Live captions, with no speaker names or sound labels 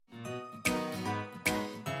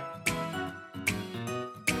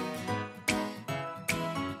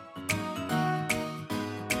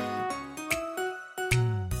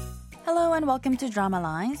and welcome to Drama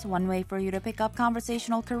Lines, one way for you to pick up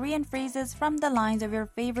conversational Korean phrases from the lines of your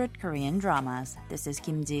favorite Korean dramas. This is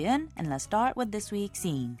Kim Ji-eun, and let's start with this week's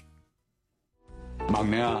scene.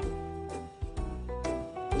 막내야,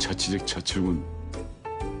 첫 취직 첫 출근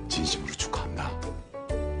진심으로 축하한다.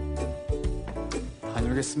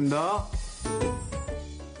 다녀오겠습니다.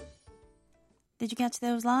 Did you catch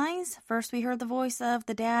those lines? First, we heard the voice of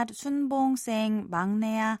the dad, Sunbong, saying,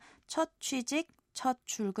 막내야, 첫 취직, 첫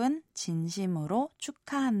출근, 진심으로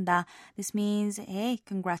축하한다. This means, hey,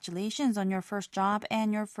 congratulations on your first job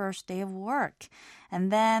and your first day of work.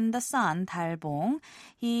 And then the son, 달봉,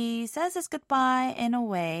 he says his goodbye in a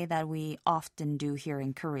way that we often do here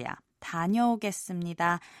in Korea.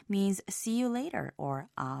 다녀오겠습니다 means see you later or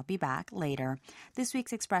I'll be back later. This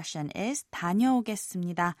week's expression is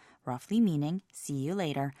다녀오겠습니다, roughly meaning see you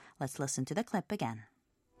later. Let's listen to the clip again.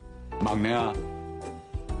 막내야,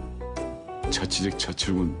 첫 취직 첫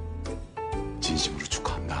출근 진심으로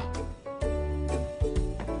축하한다.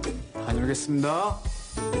 다녀오겠습니다.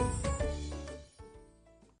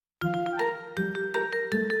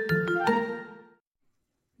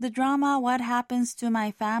 The drama What Happens to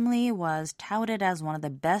My Family was touted as one of the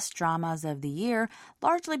best dramas of the year,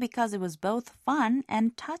 largely because it was both fun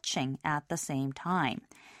and touching at the same time.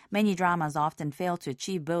 Many dramas often fail to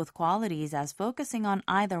achieve both qualities, as focusing on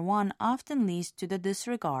either one often leads to the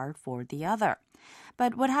disregard for the other.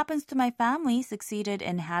 But What Happens to My Family succeeded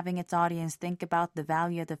in having its audience think about the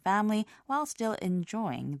value of the family while still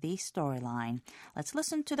enjoying the storyline. Let's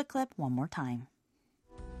listen to the clip one more time.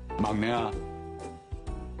 막내야,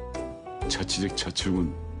 첫 취직 첫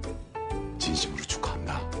출근 진심으로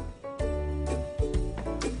축하한다.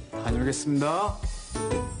 다녀오겠습니다.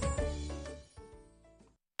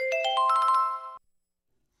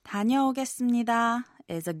 다녀오겠습니다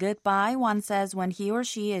is a goodbye one says when he or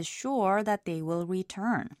she is sure that they will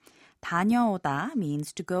return. 다녀오다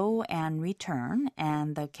means to go and return,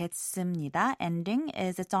 and the 겠습니다 ending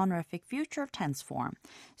is its honorific future tense form.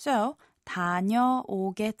 So, 다녀오겠습니다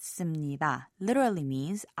literally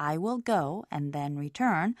means I will go and then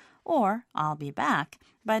return, or I'll be back.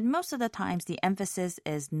 But most of the times the emphasis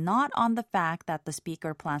is not on the fact that the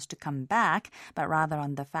speaker plans to come back, but rather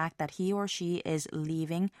on the fact that he or she is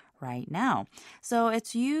leaving right now. So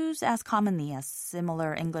it's used as commonly as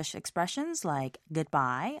similar English expressions like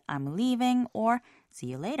goodbye, I'm leaving, or see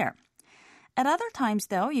you later. At other times,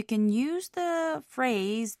 though, you can use the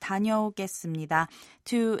phrase 다녀오겠습니다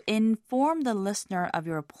to inform the listener of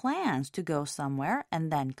your plans to go somewhere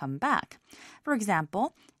and then come back. For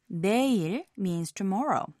example, 내일 means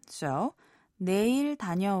tomorrow. So, 내일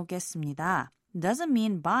다녀오겠습니다 doesn't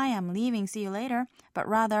mean bye, I'm leaving, see you later, but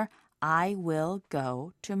rather I will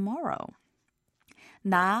go tomorrow.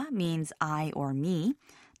 나 means I or me.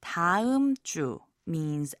 다음 주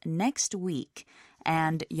means next week.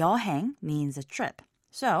 And 여행 means a trip.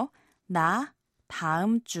 So, 나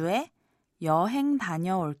다음 주에 여행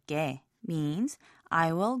다녀올게 means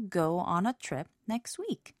I will go on a trip next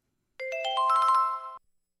week.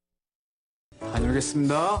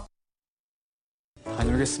 다녀오겠습니다.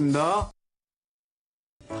 다녀오겠습니다.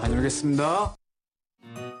 다녀오겠습니다.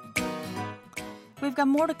 We've got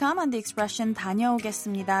more to come on the expression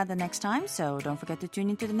다녀오겠습니다 the next time, so don't forget to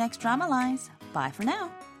tune into the next Drama Lines. Bye for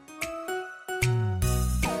now.